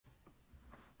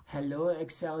Hello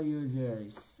Excel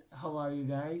users, how are you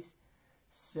guys?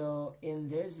 So in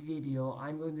this video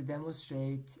I'm going to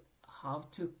demonstrate how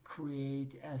to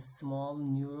create a small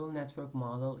neural network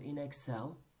model in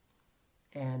Excel,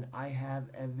 and I have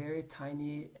a very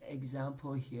tiny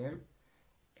example here,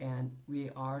 and we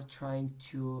are trying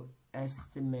to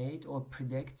estimate or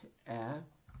predict a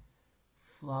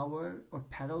flower or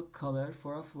petal color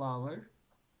for a flower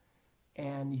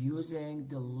and using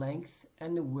the length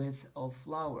and the width of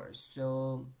flowers.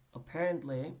 So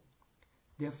apparently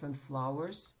different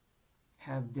flowers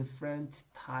have different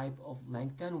type of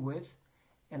length and width,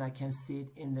 and I can see it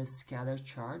in the scatter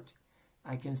chart.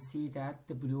 I can see that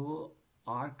the blue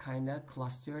are kind of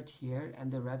clustered here and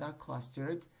the red are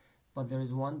clustered, but there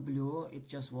is one blue, it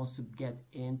just wants to get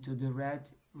into the red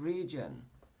region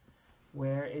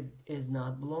where it is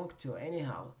not belong to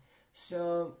anyhow.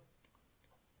 So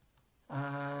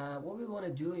what we want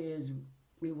to do is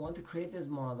we want to create this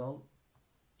model.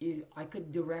 I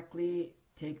could directly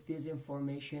take this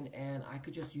information and I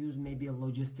could just use maybe a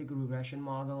logistic regression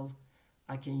model.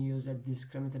 I can use a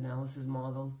discriminant analysis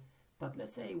model, but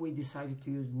let's say we decided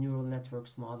to use neural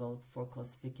networks model for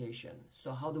classification.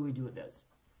 So how do we do this?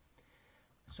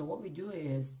 So what we do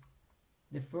is,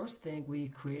 the first thing, we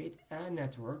create a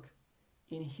network.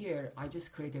 In here I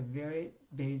just create a very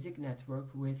basic network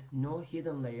with no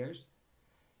hidden layers.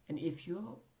 And if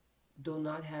you do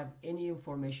not have any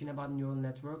information about neural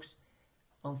networks,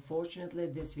 unfortunately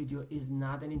this video is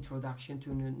not an introduction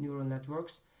to neural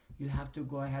networks. You have to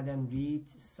go ahead and read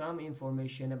some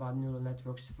information about neural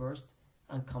networks first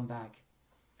and come back.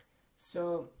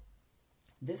 So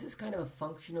this is kind of a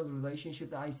functional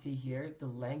relationship that I see here, the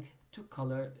length to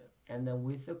color and the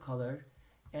width to color.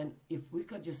 And if we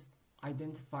could just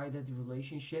identify that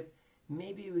relationship,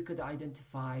 maybe we could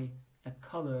identify a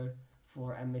color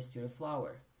for a mystery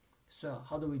flower. So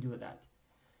how do we do that?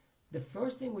 The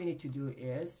first thing we need to do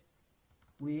is,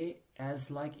 we,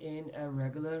 as like in a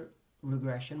regular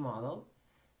regression model,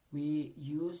 we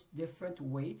use different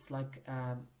weights like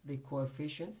the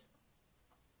coefficients,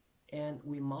 and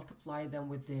we multiply them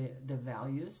with the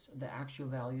values, the actual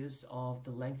values of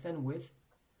the length and width,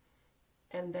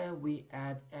 and then we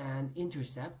add an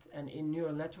intercept, and in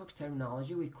neural networks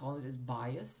terminology we call it as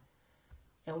bias,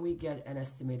 and we get an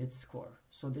estimated score.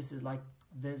 So this is like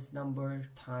this number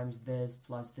times this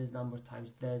plus this number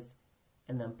times this,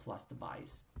 and then plus the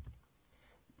bias.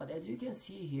 But as you can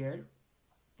see here,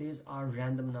 these are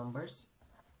random numbers,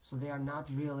 so they are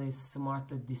not really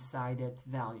smartly decided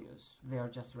values, they are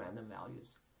just random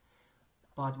values.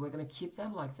 But we're going to keep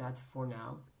them like that for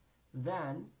now.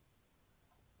 Then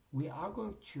we are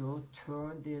going to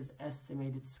turn these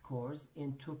estimated scores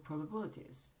into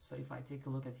probabilities. So if I take a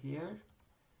look at here,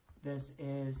 this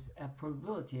is a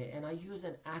probability, and I use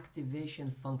an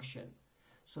activation function.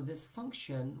 So this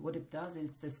function, what it does is,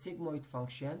 it's a sigmoid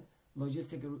function,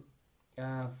 logistic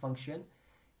function,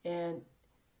 and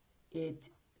it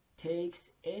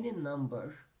takes any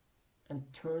number and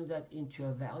turns that into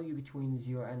a value between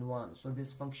 0 and 1. So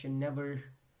this function never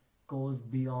goes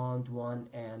beyond 1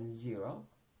 and 0.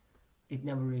 It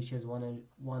never reaches 1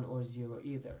 or 0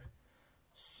 either.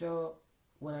 So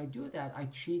when I do that, I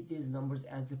treat these numbers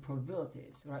as the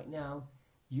probabilities. Right now,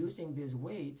 using these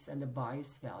weights and the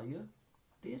bias value,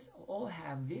 these all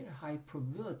have very high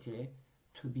probability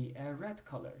to be a red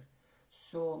color.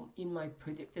 So in my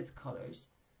predicted colors,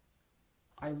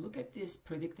 I look at these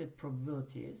predicted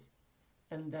probabilities,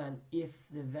 and then if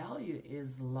the value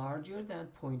is larger than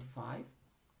 0.5,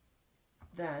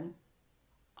 then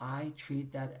I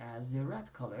treat that as a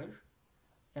red color,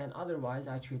 and otherwise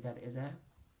I treat that as a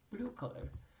blue color.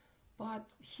 But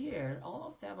here all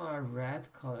of them are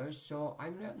red colors, so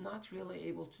I'm not really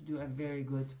able to do a very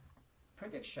good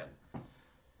prediction.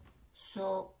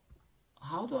 So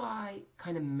how do I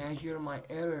kind of measure my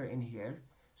error in here?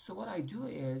 So what I do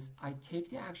is, I take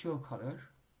the actual color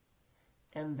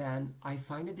and then I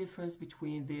find the difference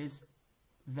between these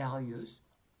values,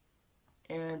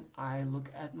 and I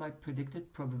look at my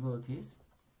predicted probabilities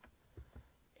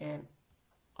and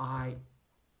I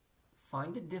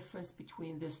find the difference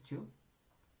between these two,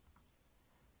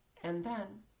 and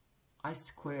then I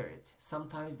square it.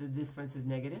 Sometimes the difference is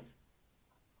negative,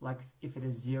 like if it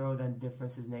is 0 then the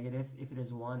difference is negative, if it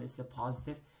is 1 it's a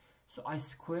positive. So I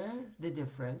square the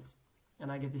difference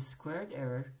and I get the squared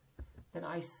error, then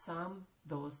I sum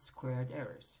those squared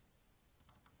errors.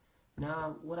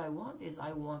 Now what I want is,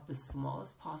 I want the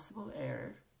smallest possible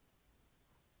error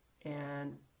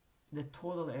and the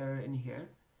total error in here,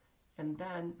 and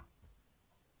then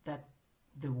that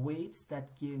the weights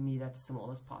that give me that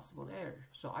smallest possible error.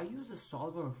 So I use a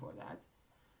solver for that,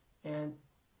 and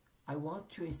I want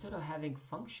to, instead of having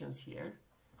functions here,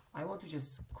 I want to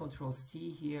just Control C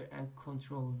here and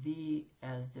Control V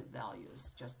as the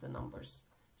values, just the numbers,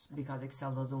 because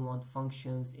Excel doesn't want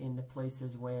functions in the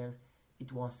places where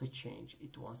it wants to change.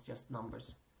 It wants just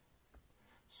numbers.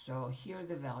 So here are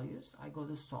the values. I go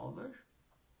to solver,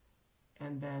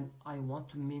 and then I want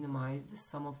to minimize the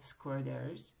sum of the squared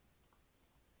errors,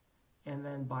 and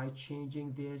then by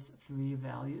changing these three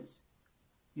values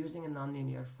using a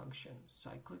nonlinear function. So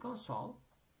I click on solve,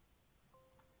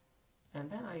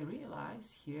 and then I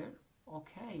realize here,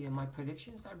 okay, my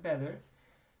predictions are better.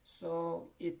 So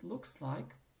it looks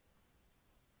like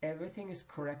everything is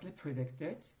correctly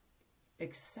predicted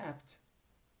except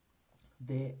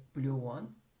the blue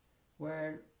one,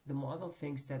 where the model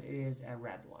thinks that it is a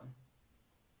red one,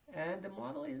 and the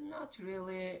model is not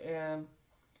really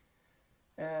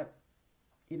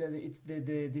you know,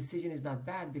 the decision is not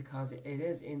bad because it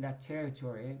is in that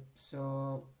territory.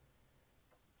 So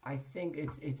I think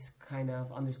it's kind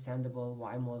of understandable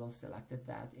why model selected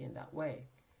that in that way.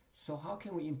 So how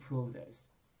can we improve this?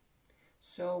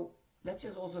 So let's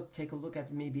just also take a look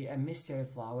at maybe a mystery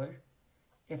flower.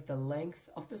 If the length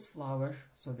of this flower,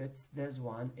 so that's this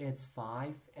one, it's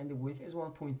 5 and the width is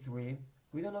 1.3,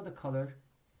 we don't know the color,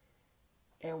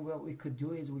 and what we could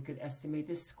do is we could estimate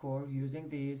the score using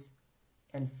these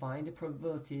and find the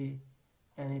probability,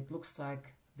 and it looks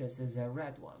like this is a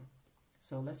red one.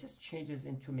 So let's just change this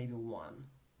into maybe 1,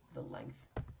 the length.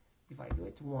 If I do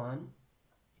it 1,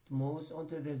 it moves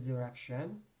onto this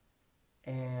direction,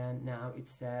 and now it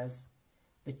says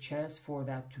the chance for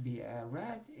that to be a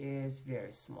red is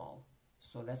very small.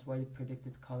 So that's why the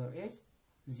predicted color is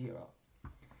 0.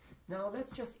 Now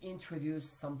let's just introduce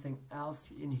something else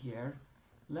in here.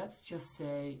 Let's just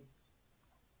say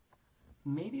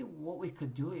maybe what we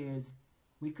could do is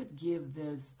we could give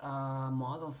this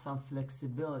model some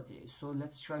flexibility. So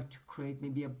let's try to create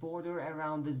maybe a border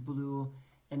around this blue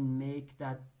and make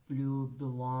that blue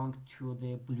belong to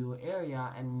the blue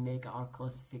area and make our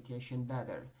classification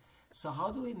better. So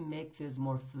how do we make this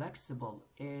more flexible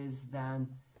is then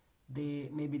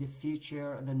maybe the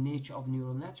feature, the niche of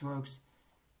neural networks,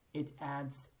 it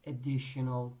adds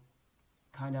additional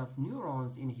kind of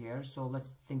neurons in here. So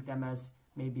let's think them as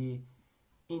maybe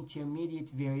intermediate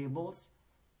variables,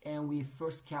 and we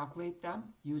first calculate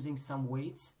them using some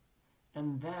weights,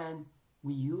 and then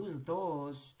we use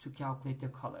those to calculate the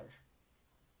color.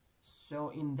 So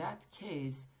in that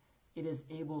case, it is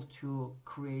able to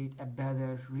create a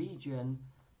better region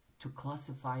to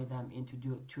classify them into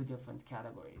two different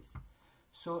categories.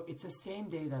 So it's the same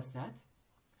data set.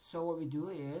 So what we do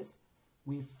is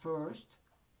we first,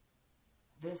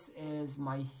 this is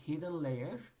my hidden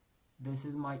layer, this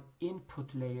is my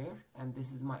input layer, and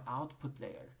this is my output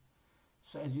layer.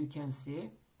 So as you can see,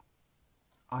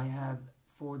 I have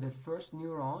for the first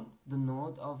neuron, the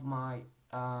node of my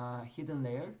hidden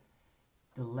layer,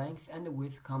 the length and the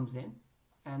width comes in,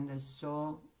 and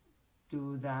so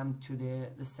do them to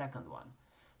the second one.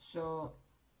 So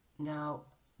now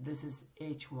this is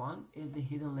H1 is the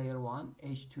hidden layer 1,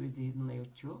 H2 is the hidden layer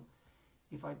 2.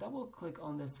 If I double click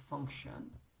on this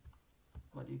function,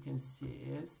 what you can see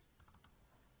is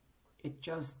it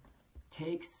just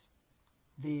takes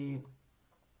the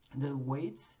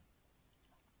weights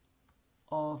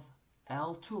of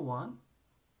L21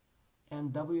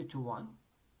 and W21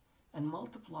 and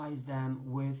multiplies them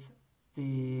with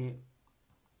the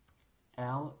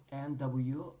L and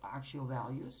W actual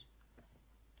values,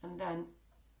 and then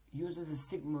uses a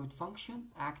sigmoid function,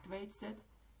 activates it,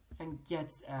 and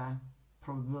gets a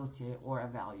probability or a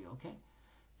value, okay?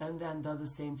 And then does the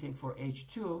same thing for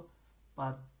H2,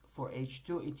 but for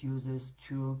H2 it uses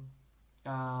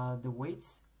the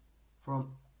weights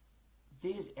from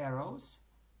these arrows,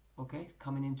 okay,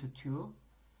 coming into 2,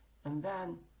 and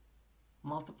then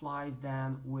multiplies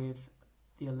them with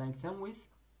the length and width,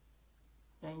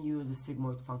 then use the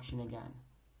sigmoid function again.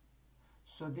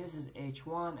 So this is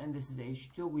H1 and this is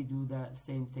H2. We do the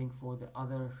same thing for the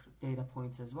other data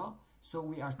points as well. So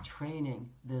we are training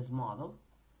this model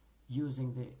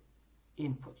using the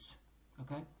inputs,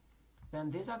 okay?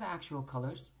 Then these are the actual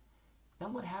colors.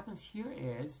 Then what happens here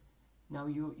is, now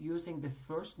you're using the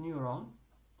first neuron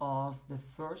of the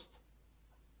first,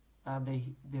 the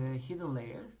hidden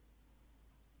layer,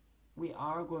 we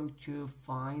are going to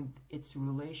find its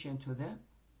relation to the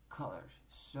color.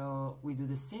 So we do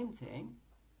the same thing,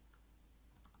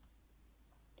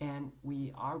 and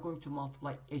we are going to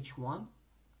multiply H1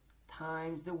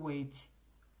 times the weight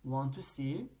 1 to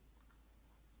C,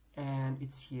 and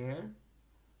it's here,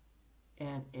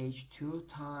 and H2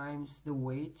 times the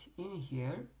weight in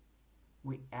here.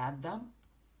 We add them,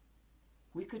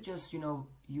 We could just,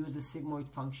 use the sigmoid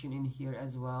function in here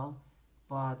as well,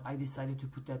 but I decided to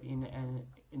put that in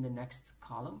the next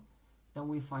column. Then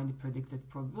we find the predicted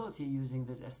probability using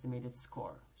this estimated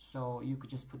score. So you could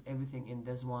just put everything in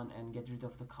this one and get rid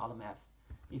of the column F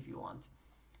if you want.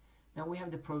 Now we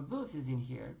have the probabilities in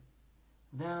here.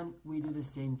 Then we do the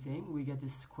same thing. We get the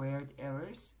squared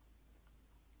errors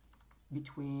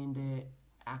between the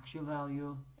actual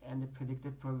value and the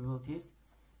predicted probabilities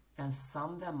and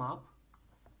sum them up.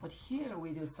 But here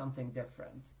we do something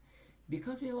different.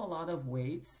 Because we have a lot of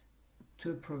weights,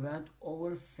 to prevent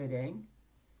overfitting,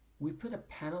 we put a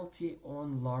penalty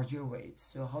on larger weights.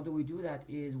 So how do we do that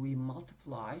is we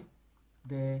multiply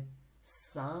the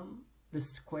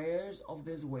squares of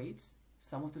these weights,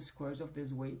 sum of the squares of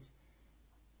these weights,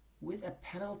 with a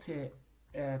penalty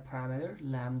parameter,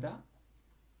 lambda,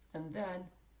 and then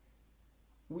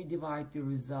we divide the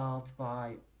result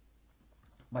by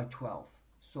 12.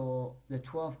 So the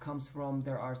 12 comes from,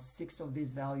 there are 6 of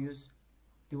these values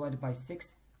divided by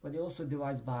 6, but it also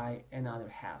divides by another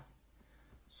half.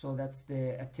 So that's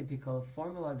a typical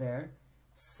formula there.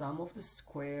 Sum of the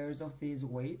squares of these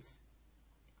weights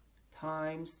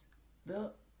times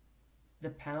the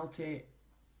penalty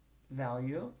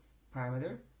value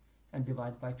parameter and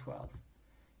divide by 12.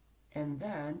 And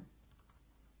then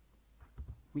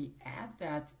we add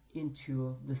that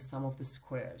into the sum of the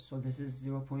squares. So this is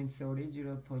 0.30,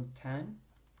 0.10.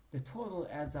 The total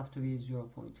adds up to be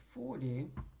 0.40.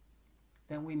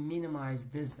 Then we minimize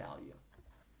this value.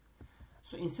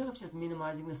 So instead of just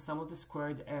minimizing the sum of the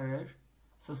squared error,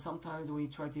 so sometimes when you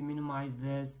try to minimize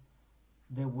this,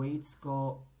 the weights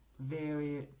go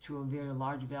to very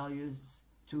large values,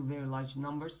 to very large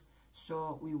numbers.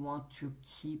 So we want to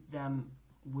keep them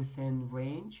within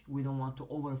range. We don't want to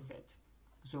overfit.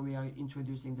 So we are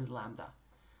introducing this lambda.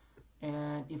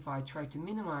 And if I try to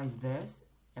minimize this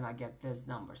and I get these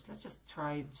numbers, let's just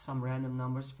try some random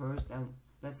numbers first and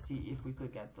let's see if we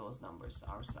could get those numbers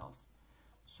ourselves.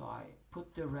 So I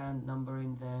put the rand number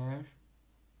in there.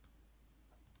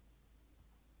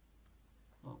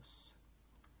 Oops.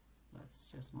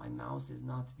 Let's just, my mouse is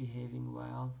not behaving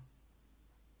well.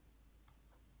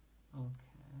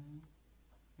 Okay.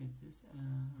 Is this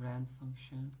a rand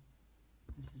function?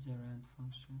 This is a rand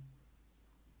function.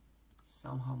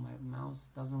 Somehow my mouse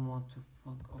doesn't want to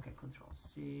okay, Control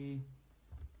C.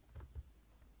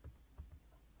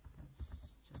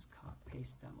 Let's just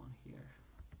paste them on here.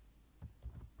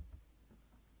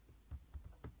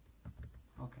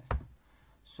 Okay,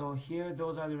 so here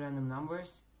those are the random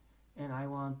numbers, and I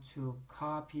want to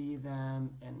copy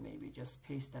them and maybe just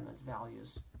paste them as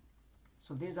values.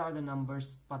 So these are the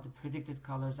numbers, but the predicted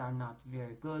colors are not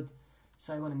very good.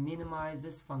 So I want to minimize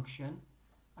this function.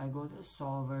 I go to the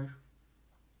solver,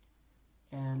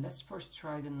 and let's first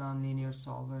try the nonlinear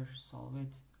solver, solve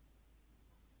it.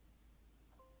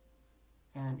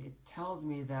 And it tells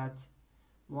me that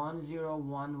 1 0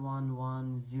 1 1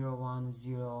 1 0 1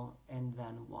 0 and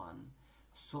then 1.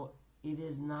 So it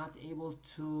is not able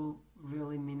to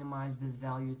really minimize this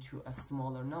value to a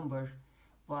smaller number,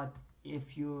 but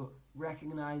if you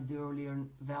recognize the earlier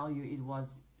value, it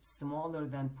was smaller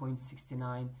than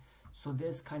 0.69, so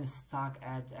this kind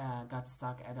of got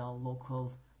stuck at a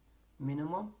local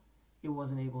minimum. It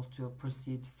wasn't able to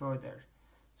proceed further.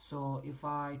 So if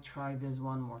I try this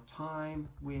one more time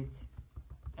with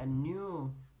a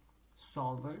new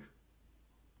solver,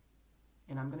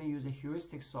 and I'm going to use a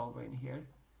heuristic solver in here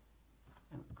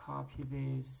and copy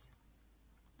this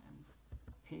and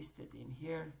paste it in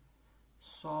here,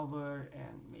 solver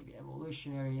and maybe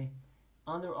evolutionary.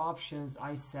 Under options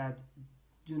I said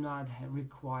do not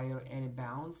require any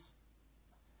bounds,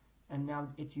 and now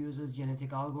it uses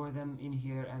genetic algorithm in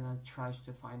here and it tries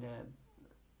to find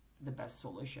the best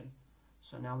solution.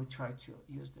 So now we try to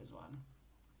use this one.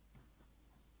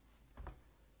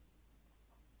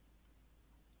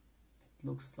 It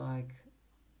looks like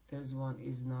this one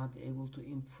is not able to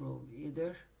improve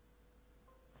either,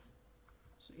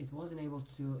 so it wasn't able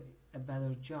to do a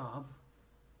better job.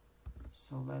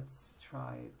 So let's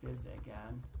try this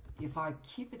again. If I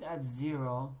keep it at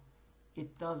 0,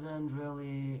 it doesn't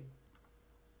really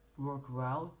work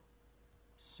well.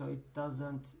 So it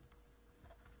doesn't.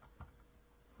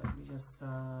 Let me just,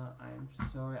 I'm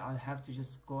sorry, I'll have to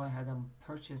just go ahead and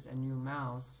purchase a new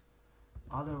mouse.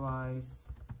 Otherwise,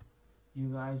 you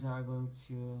guys are going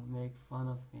to make fun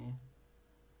of me.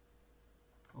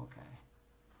 Okay.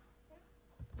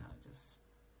 Now just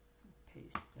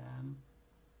paste them.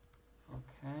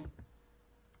 Okay.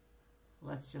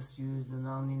 Let's just use the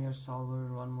nonlinear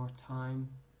solver one more time.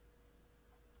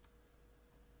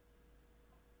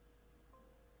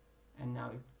 And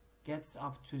now gets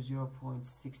up to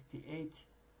 0.68,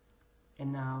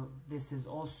 and now this is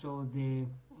also the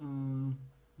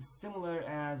similar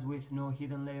as with no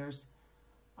hidden layers,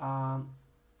 but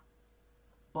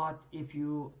if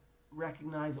you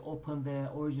open the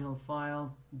original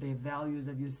file, the values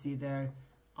that you see there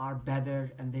are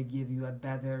better and they give you a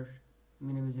better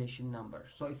minimization number.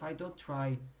 So if I don't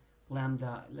try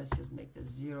lambda, let's just make this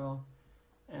 0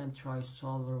 and try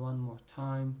solver one more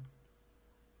time,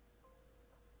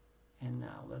 and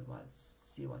now let's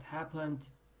see what happened.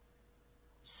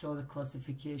 So the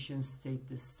classification stayed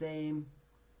the same,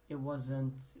 it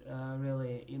wasn't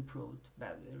really improved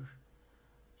better.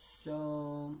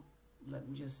 So let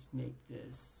me just make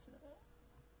this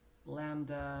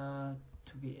lambda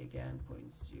to be again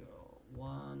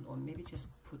 0.01, or maybe just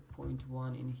put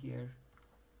 0.1 in here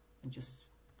and just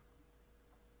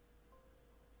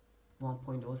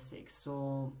 1.06.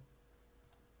 So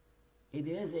it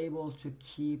is able to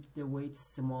keep the weights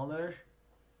smaller,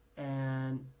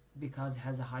 and because it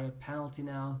has a higher penalty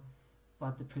now,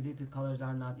 but the predicted colors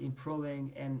are not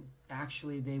improving, and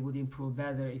actually they would improve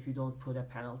better if you don't put a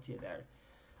penalty there.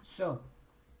 So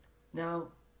now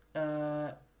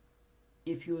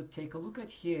if you take a look at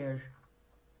here,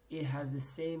 it has the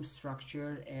same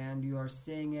structure and you are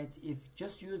seeing it. If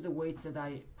just use the weights that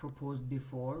I proposed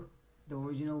before, the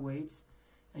original weights,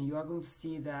 and you are going to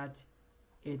see that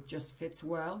it just fits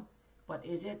well. But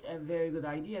is it a very good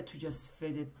idea to just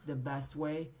fit it the best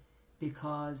way?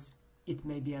 Because it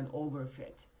may be an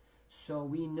overfit. So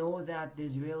we know that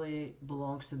this really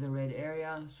belongs to the red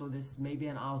area, so this may be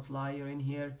an outlier in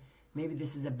here. Maybe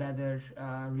this is a better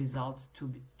result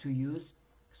to use,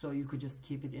 so you could just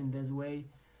keep it in this way,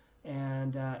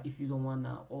 and if you don't want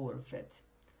to overfit.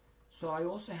 So I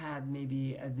also had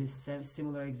maybe this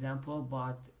similar example,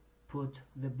 but put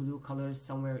the blue colors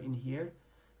somewhere in here.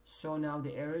 So now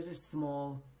the errors are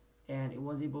small and it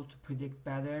was able to predict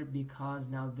better, because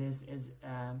now this is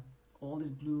all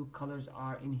these blue colors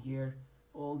are in here,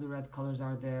 all the red colors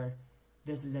are there.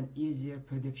 This is an easier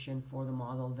prediction for the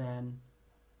model than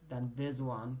this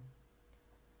one.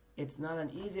 It's not an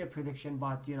easier prediction,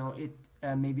 but you know, it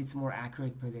maybe it's more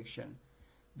accurate prediction,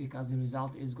 because the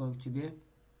result is going to be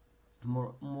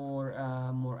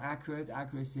more accurate.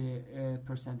 Accuracy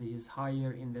percentage is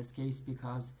higher in this case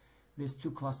because these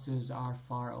two clusters are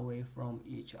far away from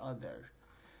each other.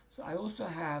 So I also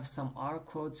have some R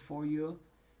codes for you.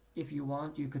 If you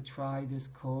want, you could try these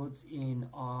codes in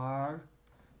R.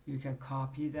 You can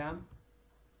copy them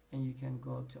and you can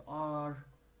go to R,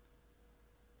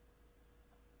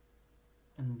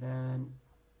 and then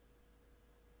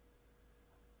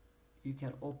you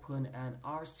can open an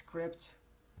R script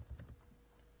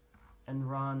and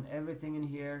run everything in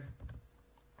here.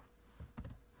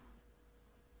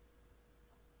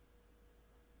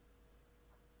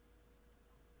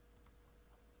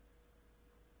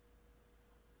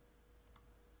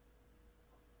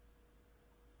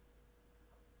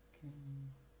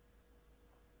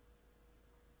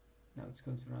 Now it's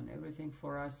going to run everything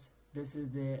for us. This is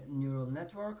the neural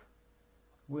network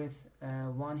with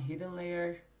one hidden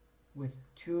layer with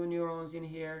 2 neurons in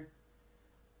here,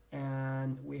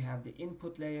 and we have the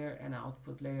input layer and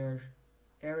output layer.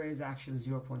 Error is actually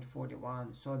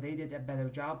 0.41, so they did a better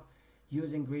job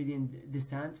using gradient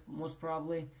descent most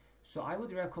probably. So I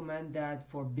would recommend that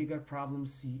for bigger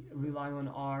problems you rely on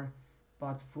R,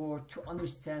 but to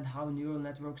understand how neural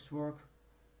networks work,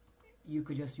 you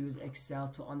could just use Excel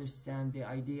to understand the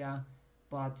idea,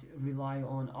 but rely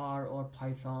on R or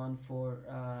Python for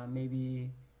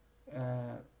maybe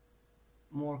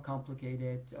more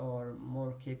complicated or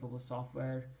more capable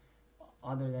software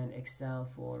other than Excel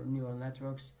for neural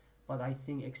networks. But I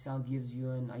think Excel gives you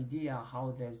an idea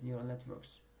how these neural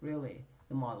networks really,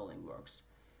 the modeling works.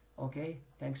 Okay,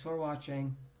 thanks for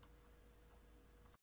watching.